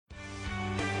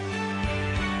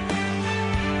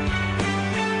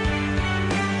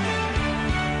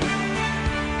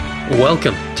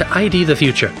Welcome to ID the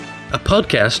Future, a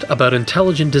podcast about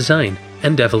intelligent design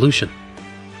and evolution.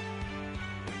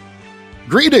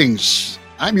 Greetings.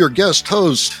 I'm your guest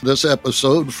host this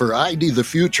episode for ID the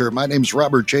Future. My name's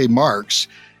Robert J. Marks.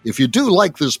 If you do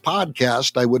like this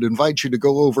podcast, I would invite you to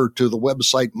go over to the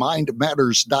website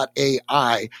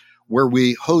mindmatters.ai, where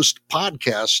we host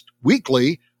podcasts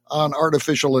weekly on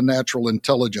artificial and natural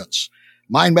intelligence.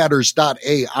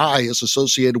 MindMatters.ai is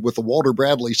associated with the Walter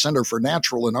Bradley Center for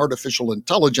Natural and Artificial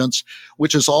Intelligence,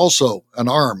 which is also an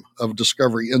arm of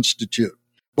Discovery Institute.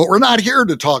 But we're not here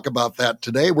to talk about that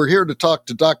today. We're here to talk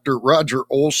to Dr. Roger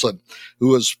Olson,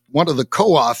 who is one of the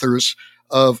co-authors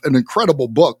of an incredible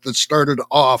book that started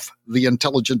off the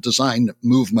intelligent design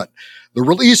movement. The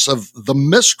release of The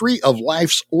Mystery of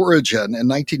Life's Origin in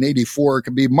 1984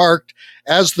 can be marked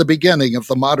as the beginning of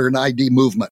the modern ID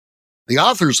movement. The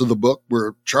authors of the book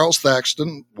were Charles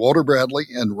Thaxton, Walter Bradley,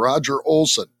 and Roger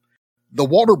Olson. The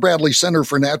Walter Bradley Center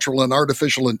for Natural and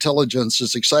Artificial Intelligence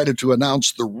is excited to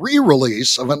announce the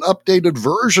re-release of an updated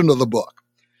version of the book.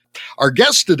 Our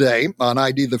guest today on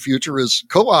ID the Future is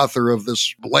co-author of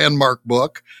this landmark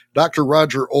book, Dr.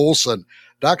 Roger Olson.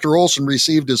 Dr. Olson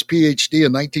received his PhD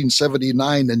in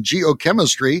 1979 in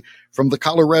geochemistry from the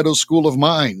Colorado School of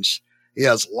Mines. He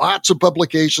has lots of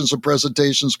publications and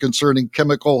presentations concerning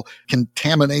chemical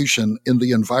contamination in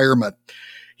the environment.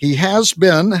 He has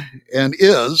been and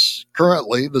is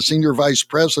currently the senior vice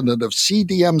president of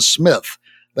CDM Smith.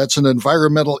 That's an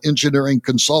environmental engineering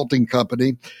consulting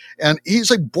company. And he's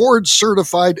a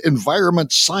board-certified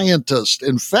environment scientist.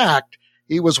 In fact,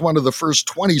 he was one of the first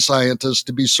 20 scientists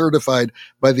to be certified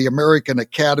by the American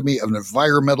Academy of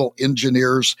Environmental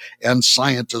Engineers and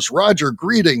Scientists. Roger,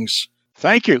 greetings.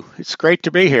 Thank you. It's great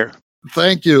to be here.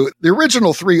 Thank you. The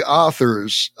original three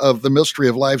authors of The Mystery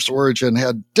of Life's Origin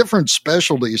had different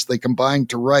specialties they combined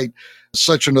to write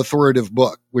such an authoritative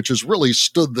book, which has really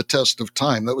stood the test of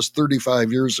time. That was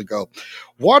 35 years ago.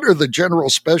 What are the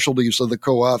general specialties of the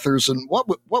co-authors, and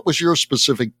what was your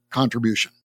specific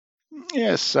contribution?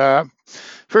 Yes.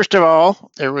 First of all,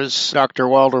 there was Dr.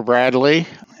 Walter Bradley.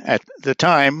 At the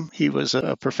time, he was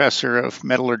a professor of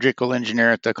metallurgical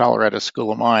engineering at the Colorado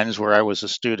School of Mines, where I was a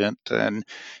student. And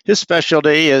his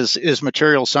specialty is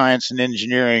material science and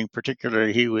engineering.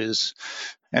 Particularly, he was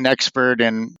an expert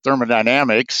in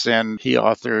thermodynamics, and he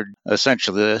authored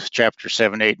essentially the chapter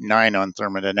 7, 8, and 9 on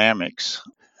thermodynamics.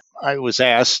 I was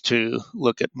asked to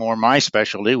look at more my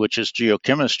specialty, which is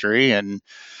geochemistry, and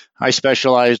I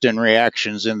specialized in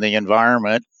reactions in the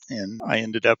environment. And I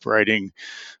ended up writing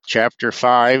chapter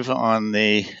 5 on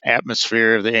the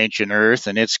atmosphere of the ancient Earth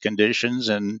and its conditions,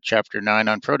 and chapter 9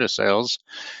 on protocells.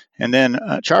 And then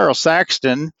Charles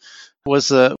Thaxton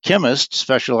was a chemist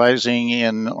specializing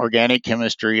in organic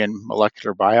chemistry and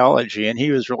molecular biology. And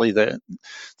he was really the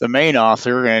main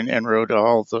author and wrote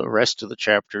all the rest of the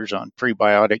chapters on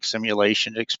prebiotic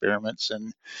simulation experiments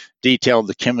and detailed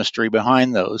the chemistry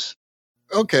behind those.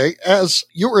 Okay, as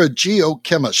you're a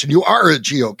geochemist, and you are a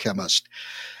geochemist,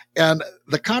 and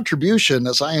the contribution,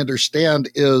 as I understand,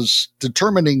 is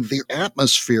determining the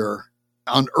atmosphere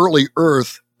on early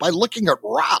Earth by looking at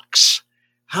rocks.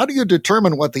 How do you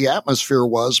determine what the atmosphere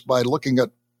was by looking at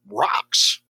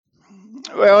rocks?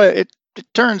 Well, it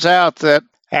turns out that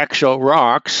actual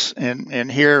rocks,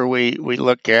 and here we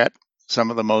look at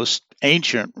some of the most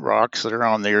ancient rocks that are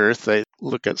on the Earth. They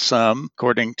look at some,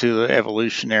 according to the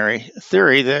evolutionary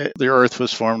theory, that the Earth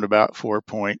was formed about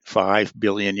 4.5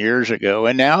 billion years ago.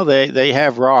 And now they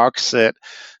have rocks that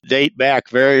date back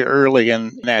very early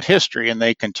in that history, and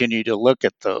they continue to look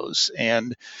at those.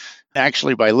 And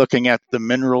actually, by looking at the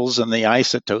minerals and the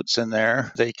isotopes in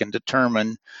there, they can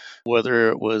determine whether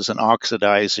it was an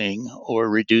oxidizing or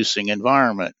reducing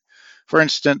environment. For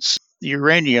instance,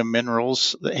 uranium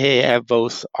minerals, they have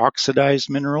both oxidized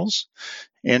minerals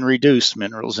and reduced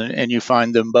minerals, and you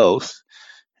find them both.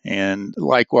 And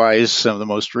likewise, some of the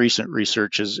most recent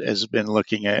research has been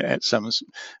looking at some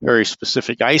very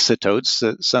specific isotopes,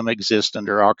 that some exist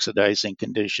under oxidizing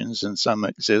conditions and some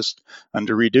exist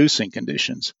under reducing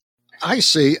conditions. I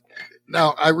see.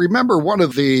 Now, I remember one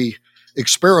of the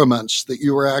experiments that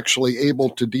you were actually able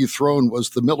to dethrone was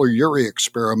the Miller-Urey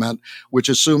experiment, which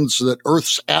assumes that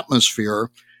Earth's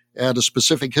atmosphere at a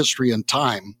specific history and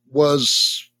time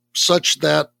was such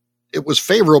that it was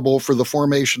favorable for the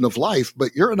formation of life.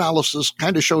 But your analysis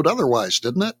kind of showed otherwise,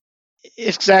 didn't it?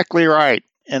 Exactly right.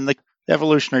 And the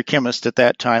evolutionary chemists at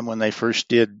that time, when they first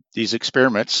did these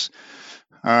experiments,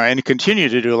 and continue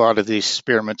to do a lot of these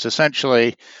experiments,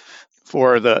 essentially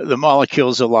for the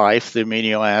molecules of life, the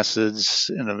amino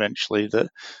acids, and eventually the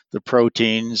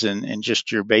proteins and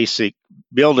just your basic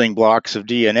building blocks of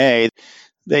DNA,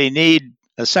 they need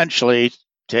essentially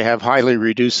to have highly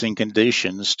reducing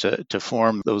conditions to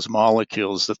form those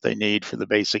molecules that they need for the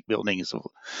basic buildings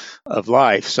of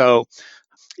life. So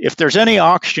if there's any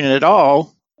oxygen at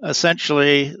all,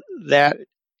 essentially that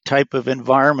type of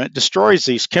environment destroys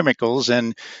these chemicals,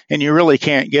 and you really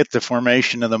can't get the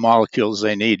formation of the molecules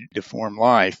they need to form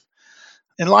life.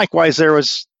 And likewise, there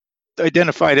was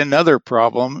identified another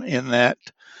problem in that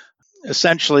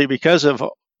essentially because of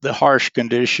the harsh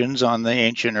conditions on the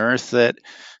ancient Earth, that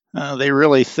they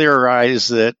really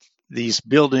theorized that these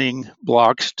building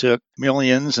blocks took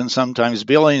millions and sometimes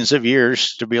billions of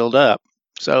years to build up.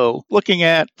 So looking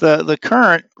at the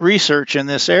current research in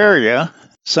this area,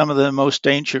 some of the most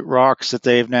ancient rocks that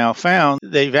they've now found,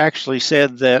 they've actually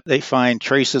said that they find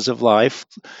traces of life.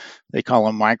 They call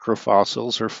them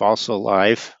microfossils or fossil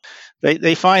life.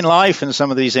 They find life in some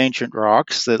of these ancient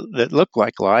rocks that look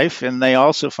like life, and they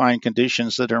also find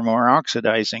conditions that are more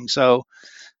oxidizing. So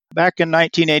back in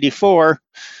 1984,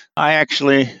 I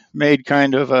actually made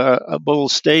kind of a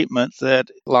bold statement that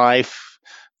life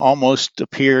almost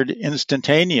appeared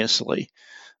instantaneously.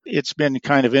 It's been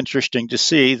kind of interesting to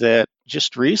see that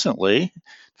just recently, in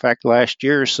fact, last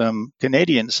year, some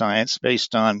Canadian science,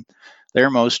 based on their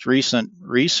most recent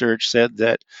research, said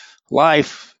that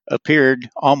life appeared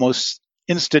almost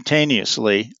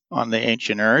instantaneously on the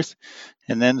ancient Earth.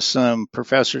 And then some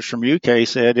professors from UK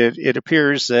said it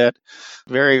appears that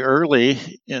very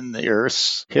early in the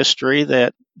Earth's history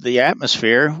that the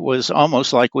atmosphere was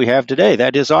almost like we have today,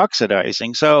 that is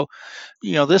oxidizing. So,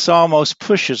 this almost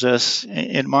pushes us,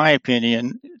 in my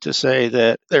opinion, to say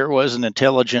that there was an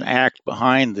intelligent act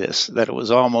behind this, that it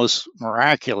was almost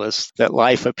miraculous that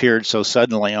life appeared so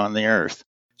suddenly on the Earth.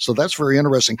 So that's very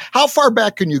interesting. How far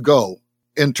back can you go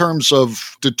in terms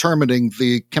of determining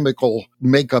the chemical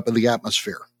makeup of the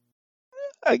atmosphere?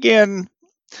 Again,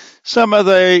 some of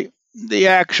the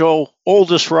actual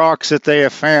oldest rocks that they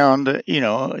have found,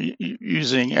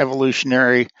 using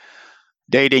evolutionary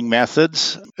dating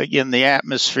methods. Again, the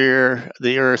atmosphere,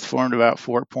 the Earth formed about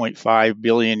 4.5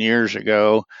 billion years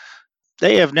ago.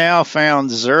 They have now found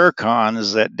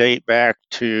zircons that date back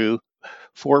to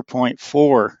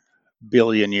 4.4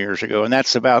 billion years ago, and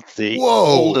that's about the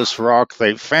oldest rock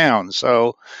they've found.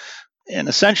 So, and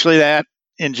essentially that,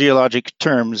 in geologic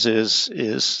terms,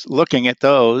 is looking at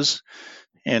those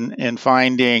and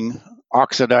finding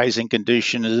oxidizing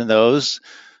conditions in those.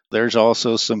 There's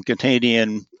also some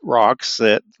Canadian rocks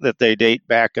that they date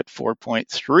back at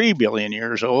 4.3 billion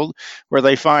years old, where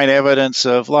they find evidence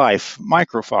of life,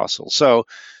 microfossils. So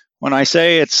when I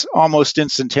say it's almost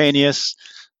instantaneous,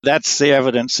 that's the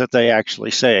evidence that they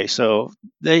actually say. So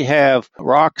they have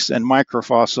rocks and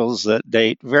microfossils that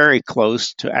date very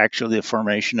close to actually the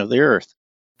formation of the Earth.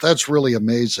 That's really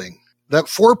amazing. That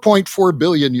 4.4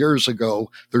 billion years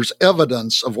ago, there's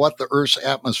evidence of what the Earth's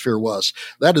atmosphere was.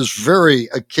 That is very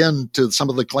akin to some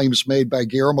of the claims made by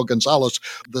Guillermo Gonzalez.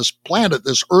 This planet,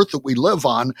 this Earth that we live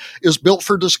on, is built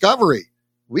for discovery.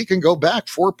 We can go back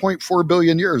 4.4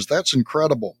 billion years. That's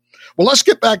incredible. Well, let's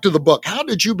get back to the book. How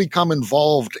did you become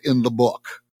involved in the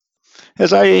book?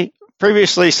 As I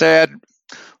previously said,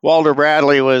 Walter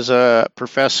Bradley was a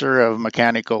professor of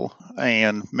mechanical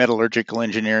and metallurgical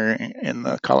engineering in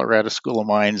the Colorado School of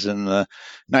Mines in the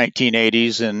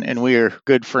 1980s, and we are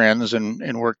good friends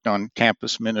and worked on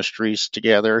campus ministries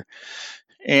together.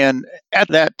 And at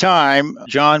that time,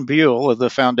 John Buell of the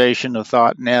Foundation of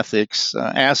Thought and Ethics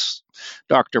asked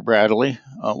Dr. Bradley,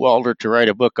 Walter, to write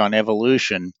a book on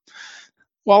evolution.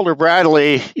 Walter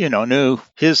Bradley, knew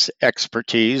his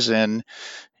expertise and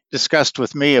discussed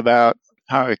with me about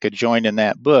how I could join in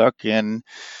that book. And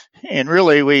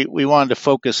really, we wanted to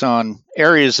focus on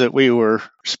areas that we were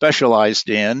specialized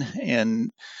in,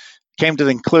 and came to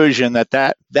the conclusion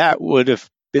that would have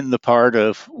been the part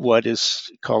of what is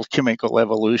called chemical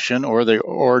evolution, or the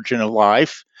origin of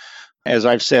life. As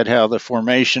I've said, how the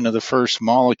formation of the first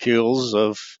molecules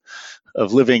of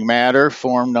living matter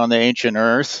formed on the ancient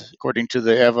Earth, according to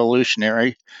the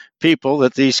evolutionary people,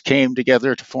 that these came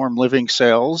together to form living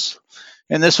cells.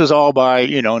 And this was all by,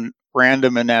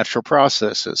 random and natural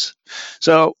processes.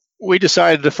 So we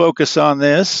decided to focus on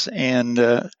this, and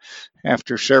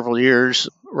after several years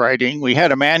writing, we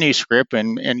had a manuscript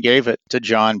and gave it to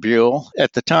John Buell.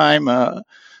 At the time,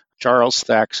 Charles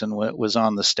Thaxton was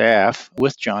on the staff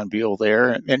with John Buell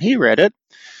there, and he read it,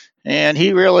 and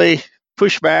he really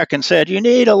pushed back and said, you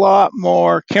need a lot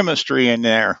more chemistry in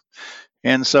there.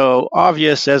 And so,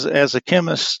 obvious as a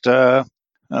chemist,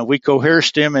 we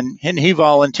coerced him, and he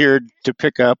volunteered to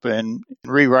pick up and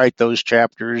rewrite those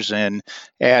chapters and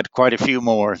add quite a few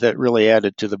more that really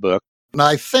added to the book. And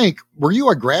I think, were you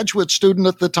a graduate student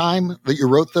at the time that you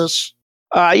wrote this?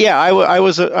 I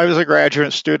was a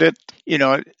graduate student.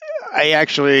 I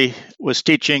actually was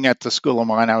teaching at the School of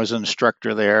Mine. I was an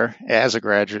instructor there as a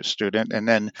graduate student, and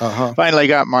then Uh-huh. finally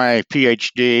got my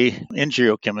PhD in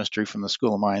geochemistry from the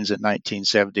School of Mines in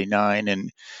 1979,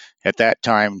 and at that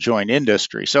time joined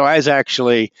industry. So I was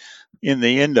actually in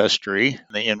the industry,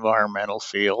 the environmental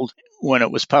field, when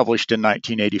it was published in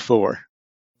 1984.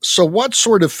 So what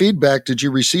sort of feedback did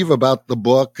you receive about the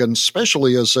book, and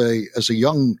especially as a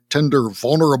young, tender,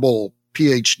 vulnerable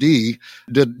PhD,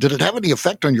 did it have any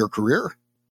effect on your career?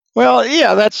 Well,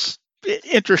 yeah, that's an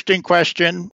interesting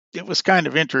question. It was kind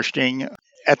of interesting.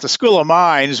 At the School of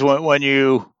Mines, when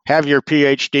you have your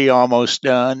PhD almost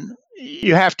done,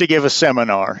 you have to give a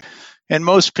seminar. And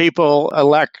most people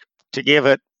elect to give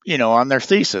it, on their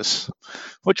thesis,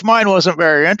 which mine wasn't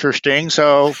very interesting.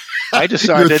 So I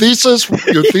decided. Your thesis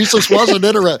wasn't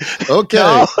interesting.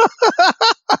 Okay.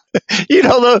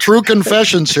 No. True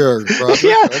confessions here, Roger.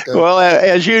 Yeah. Okay. Well,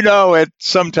 as you know,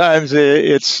 sometimes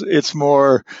it's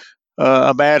more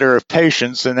a matter of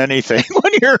patience than anything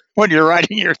when you're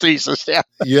writing your thesis. Yeah.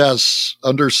 Yes,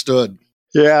 understood.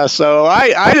 Yeah, so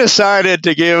I decided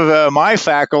to give my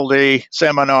faculty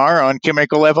seminar on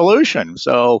chemical evolution.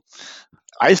 So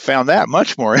I found that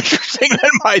much more interesting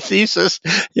than my thesis.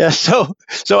 Yeah, so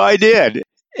I did,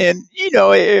 and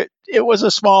it was a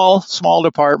small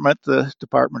department, the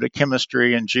Department of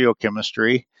Chemistry and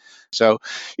Geochemistry. So,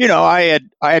 I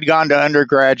had gone to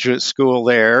undergraduate school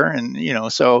there, and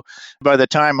so by the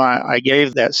time I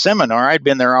gave that seminar, I'd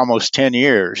been there almost 10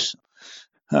 years.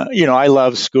 I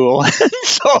love school,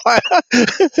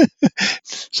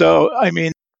 so I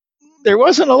mean, there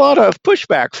wasn't a lot of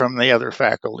pushback from the other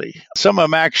faculty. Some of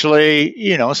them actually,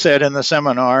 said in the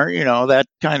seminar, that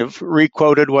kind of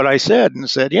requoted what I said and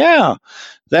said, yeah,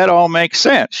 that all makes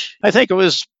sense. I think it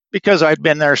was because I'd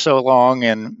been there so long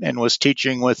and was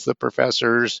teaching with the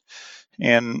professors,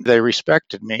 and they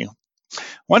respected me.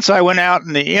 Once I went out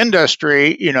in the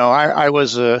industry, I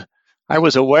was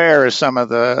aware of some of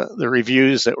the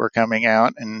reviews that were coming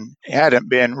out and hadn't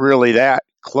been really that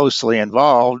closely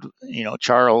involved.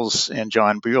 Charles and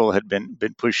John Buell had been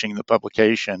pushing the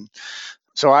publication.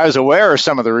 So I was aware of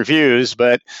some of the reviews,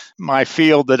 but my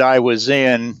field that I was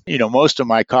in, most of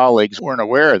my colleagues weren't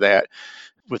aware of that.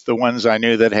 With the ones I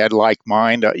knew that had like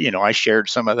mind, I shared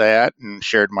some of that and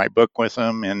shared my book with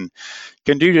them, and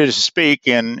continued to speak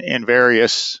in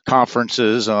various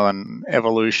conferences on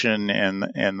evolution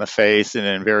and the faith, and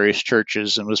in various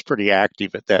churches, and was pretty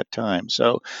active at that time.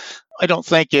 So I don't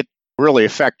think it really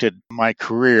affected my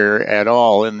career at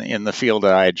all in the field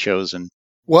that I had chosen.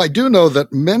 Well, I do know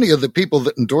that many of the people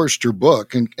that endorsed your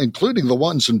book, including the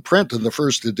ones in print in the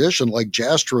first edition, like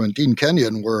Jastrow and Dean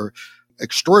Kenyon, were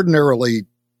extraordinarily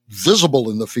visible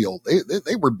in the field.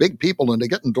 They were big people, and to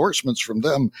get endorsements from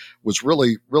them was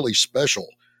really, really special.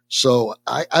 So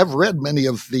I've read many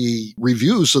of the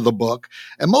reviews of the book,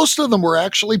 and most of them were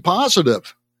actually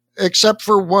positive, except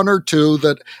for one or two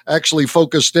that actually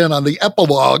focused in on the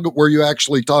epilogue, where you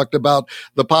actually talked about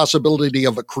the possibility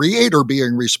of a creator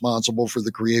being responsible for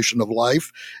the creation of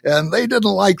life. And they didn't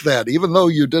like that, even though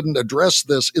you didn't address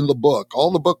this in the book.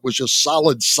 All the book was just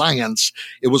solid science.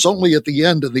 It was only at the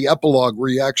end of the epilogue where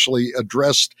you actually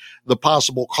addressed the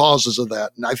possible causes of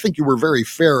that. And I think you were very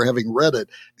fair, having read it.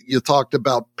 You talked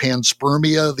about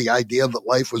panspermia, the idea that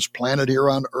life was planted here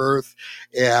on Earth,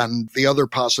 and the other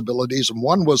possibilities. And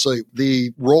one was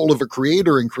the role of a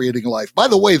creator in creating life. By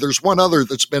the way, there's one other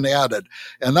that's been added,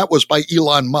 and that was by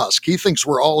Elon Musk. He thinks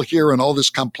we're all here, and all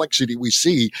this complexity we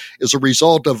see is a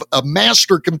result of a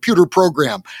master computer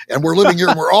program, and we're living here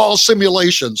and we're all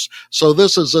simulations. So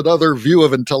this is another view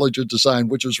of intelligent design,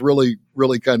 which is really,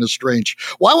 really kind of strange.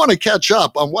 Well, I want to catch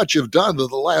up on what you've done in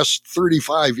the last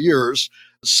 35 years.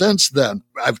 Since then,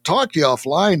 I've talked to you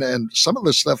offline, and some of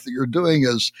the stuff that you're doing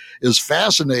is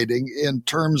fascinating in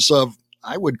terms of,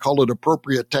 I would call it,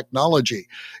 appropriate technology.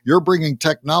 You're bringing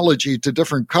technology to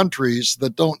different countries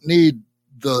that don't need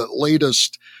the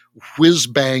latest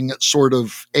whiz-bang sort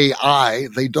of AI.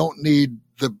 They don't need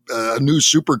the new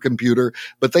supercomputer,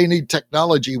 but they need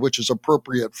technology which is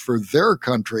appropriate for their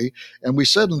country. And we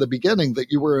said in the beginning that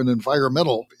you were an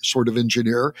environmental sort of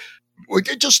engineer.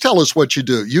 Just tell us what you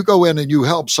do. You go in and you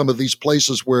help some of these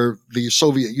places where the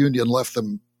Soviet Union left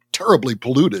them terribly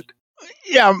polluted.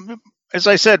 Yeah, as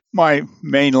I said, my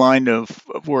main line of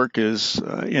work is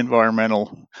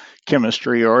environmental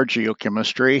chemistry or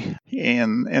geochemistry.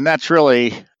 And that's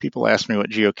really, people ask me what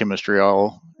geochemistry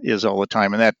is all the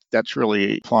time. And that's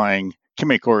really applying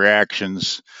chemical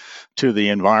reactions to the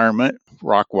environment,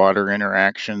 rock-water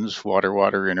interactions,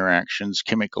 water-water interactions,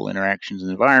 chemical interactions in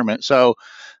the environment. So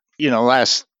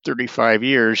last 35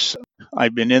 years,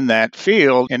 I've been in that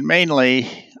field and mainly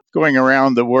going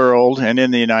around the world and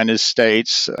in the United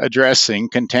States addressing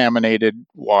contaminated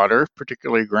water,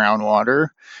 particularly groundwater,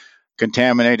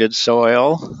 contaminated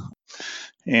soil,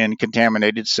 and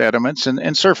contaminated sediments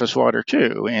and surface water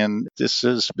too. And this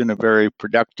has been a very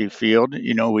productive field.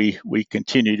 We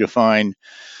continue to find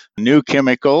new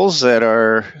chemicals that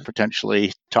are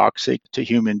potentially toxic to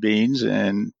human beings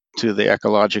and to the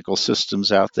ecological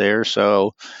systems out there.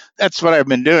 So that's what I've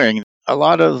been doing. A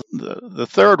lot of the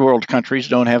third world countries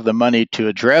don't have the money to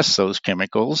address those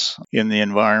chemicals in the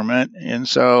environment. And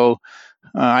so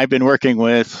I've been working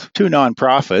with two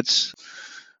nonprofits.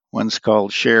 One's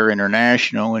called Share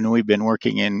International, and we've been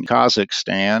working in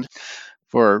Kazakhstan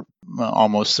for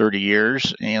almost 30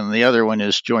 years. And the other one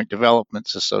is Joint Development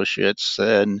Associates.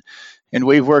 And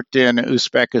we've worked in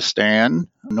Uzbekistan,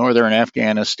 northern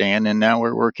Afghanistan, and now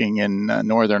we're working in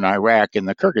northern Iraq in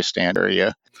the Kyrgyzstan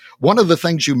area. One of the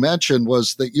things you mentioned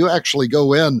was that you actually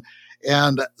go in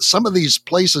and some of these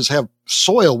places have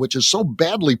soil which is so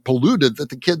badly polluted that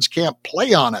the kids can't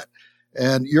play on it.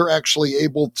 And you're actually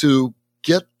able to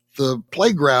get the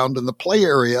playground and the play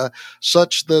area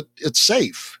such that it's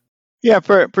safe. Yeah,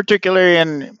 particularly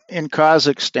in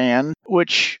Kazakhstan,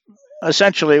 which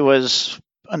essentially was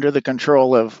under the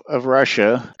control of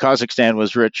Russia. Kazakhstan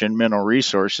was rich in mineral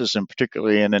resources, and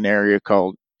particularly in an area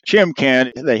called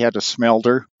Chimkent, they had a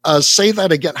smelter. Say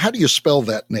that again. How do you spell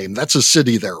that name? That's a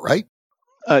city there, right?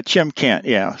 Chimkent,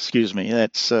 yeah, excuse me.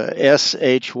 That's Shymkent.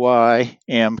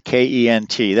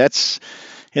 That's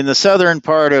in the southern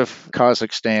part of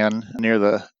Kazakhstan near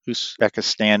the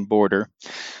Uzbekistan border.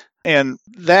 And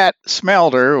that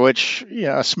smelter, which,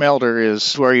 a smelter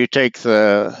is where you take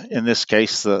in this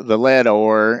case, the lead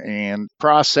ore and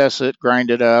process it, grind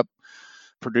it up,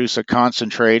 produce a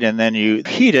concentrate, and then you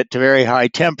heat it to very high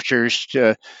temperatures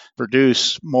to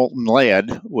produce molten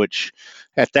lead, which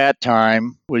at that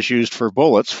time was used for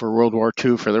bullets for World War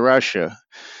II for the Russia.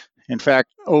 In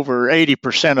fact, over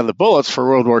 80% of the bullets for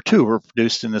World War II were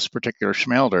produced in this particular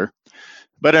smelter.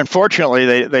 But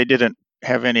unfortunately, they didn't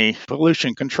have any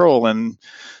pollution control in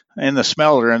the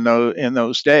smelter in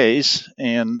those days,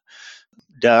 and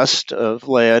dust of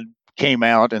lead came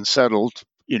out and settled,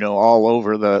 all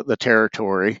over the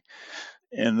territory.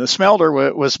 And the smelter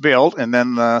was built, and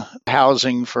then the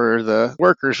housing for the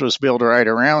workers was built right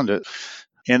around it.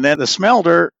 And then the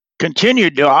smelter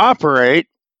continued to operate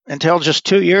until just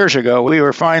 2 years ago. We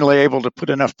were finally able to put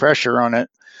enough pressure on it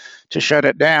to shut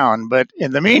it down. But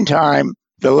in the meantime,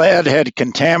 the lead had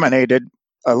contaminated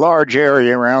a large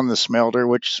area around the smelter,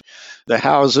 which the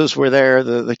houses were there,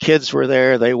 the kids were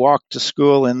there. They walked to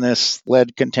school in this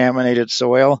lead-contaminated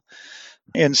soil.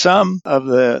 In some of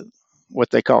what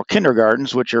they call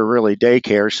kindergartens, which are really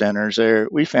daycare centers,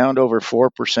 we found over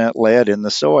 4% lead in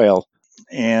the soil.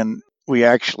 And we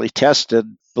actually tested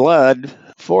blood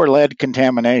for lead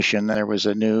contamination. There was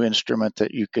a new instrument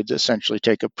that you could essentially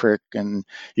take a prick and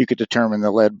you could determine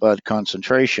the lead blood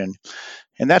concentration.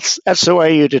 And that's the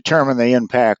way you determine the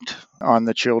impact on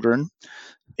the children.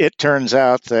 It turns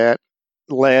out that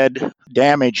lead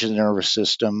damages the nervous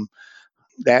system.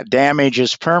 That damage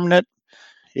is permanent.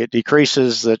 It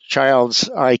decreases the child's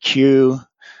IQ.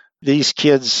 These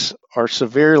kids are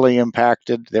severely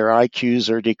impacted. Their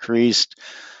IQs are decreased.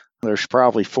 There's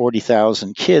probably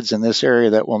 40,000 kids in this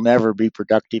area that will never be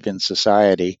productive in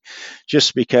society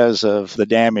just because of the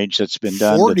damage that's been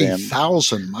done to them.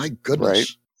 40,000, my goodness. Right.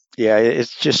 Yeah,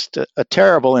 it's just a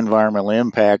terrible environmental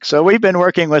impact. So we've been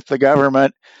working with the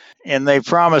government, and they've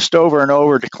promised over and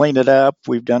over to clean it up.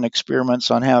 We've done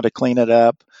experiments on how to clean it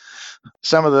up.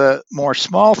 Some of the more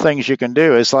small things you can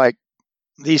do is like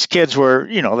these kids were,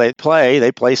 they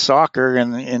play soccer,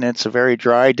 and it's a very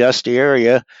dry, dusty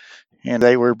area, and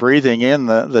they were breathing in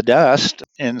the dust.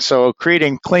 And so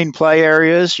creating clean play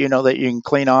areas, that you can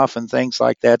clean off and things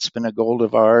like that's been a goal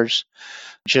of ours.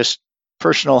 Just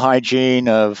personal hygiene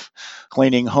of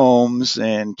cleaning homes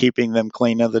and keeping them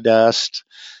clean of the dust.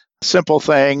 Simple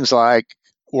things like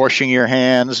washing your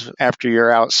hands after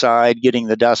you're outside, getting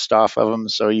the dust off of them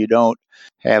so you don't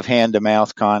have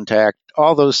hand-to-mouth contact.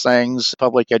 All those things,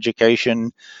 public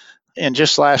education. And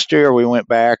just last year, we went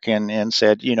back and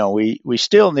said, we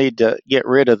still need to get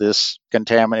rid of this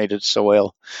contaminated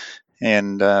soil.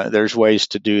 And there's ways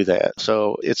to do that.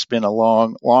 So it's been a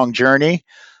long, long journey.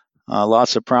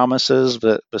 Lots of promises,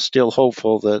 but still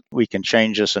hopeful that we can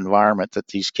change this environment that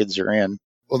these kids are in.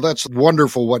 Well, that's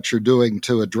wonderful what you're doing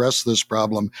to address this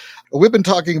problem. We've been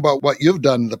talking about what you've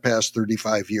done in the past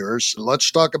 35 years.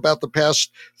 Let's talk about the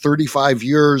past 35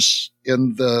 years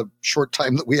in the short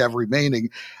time that we have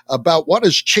remaining, about what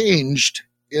has changed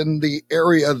in the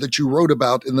area that you wrote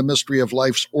about in The Mystery of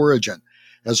Life's Origin?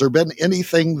 Has there been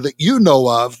anything that you know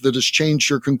of that has changed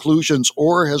your conclusions,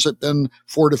 or has it been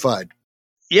fortified?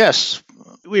 Yes,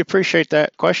 we appreciate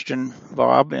that question,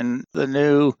 Bob. And the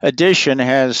new edition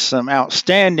has some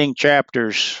outstanding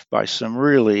chapters by some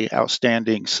really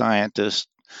outstanding scientists.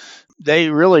 They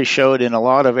really showed in a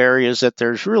lot of areas that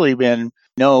there's really been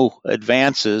no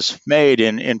advances made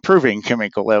in proving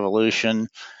chemical evolution.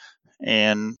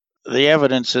 And the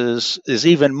evidence is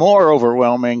even more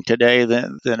overwhelming today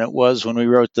than it was when we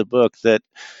wrote the book, that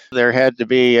there had to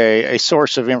be a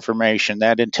source of information,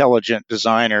 that intelligent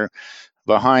designer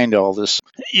behind all this.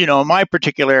 In my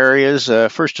particular areas,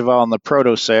 first of all, in the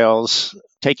protocells,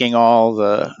 taking all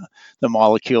the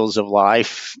molecules of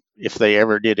life, if they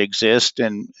ever did exist,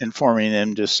 and forming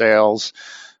them to cells,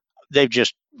 they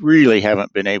just really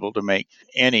haven't been able to make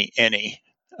any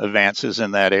advances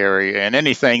in that area. And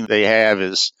anything they have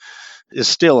is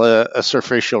still a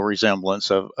superficial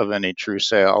resemblance of any true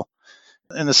cell.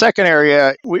 In the second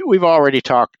area, we've already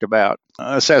talked about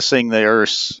assessing the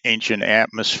Earth's ancient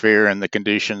atmosphere and the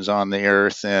conditions on the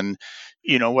Earth. And,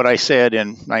 what I said in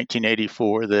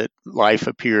 1984, that life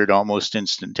appeared almost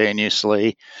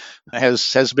instantaneously,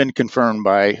 has been confirmed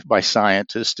by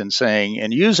scientists,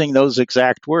 and using those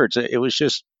exact words. It was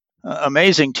just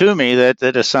amazing to me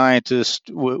that a scientist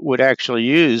would actually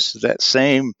use that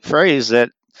same phrase,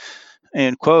 that,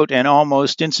 and quote, an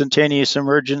almost instantaneous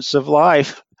emergence of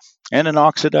life and an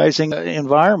oxidizing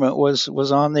environment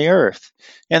was on the Earth.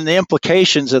 And the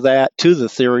implications of that to the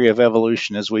theory of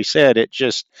evolution, as we said, it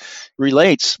just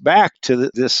relates back to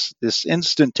this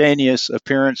instantaneous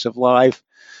appearance of life,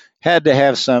 had to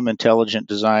have some intelligent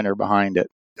designer behind it.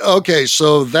 Okay,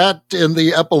 so that in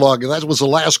the epilogue, that was the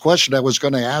last question I was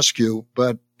going to ask you,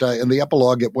 but in the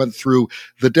epilogue, it went through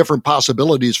the different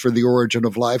possibilities for the origin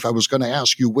of life. I was going to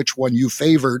ask you which one you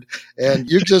favored, and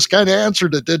you just kind of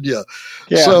answered it, didn't you?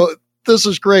 Yeah. So this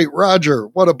is great. Roger,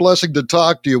 what a blessing to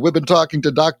talk to you. We've been talking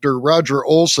to Dr. Roger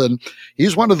Olson.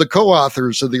 He's one of the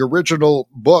co-authors of the original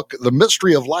book, The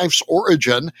Mystery of Life's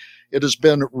Origin. It has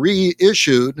been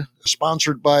reissued,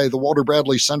 sponsored by the Walter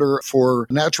Bradley Center for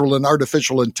Natural and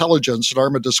Artificial Intelligence at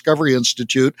Arma Discovery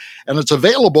Institute, and it's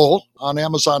available on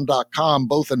Amazon.com,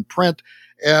 both in print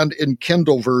and in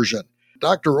Kindle version.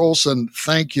 Dr. Olson,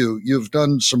 thank you. You've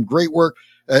done some great work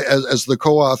as the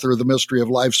co-author of The Mystery of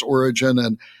Life's Origin,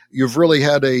 and you've really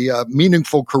had a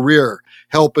meaningful career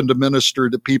helping to minister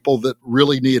to people that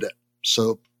really need it.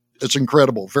 So it's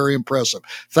incredible, very impressive.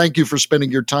 Thank you for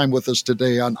spending your time with us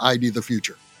today on ID the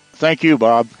Future. Thank you,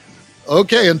 Bob.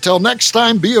 Okay, until next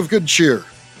time, be of good cheer.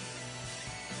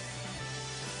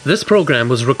 This program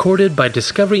was recorded by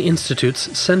Discovery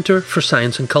Institute's Center for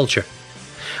Science and Culture.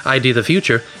 ID the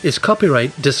Future is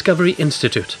copyright Discovery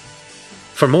Institute.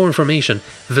 For more information,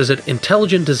 visit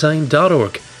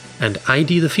intelligentdesign.org and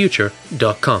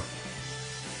idthefuture.com.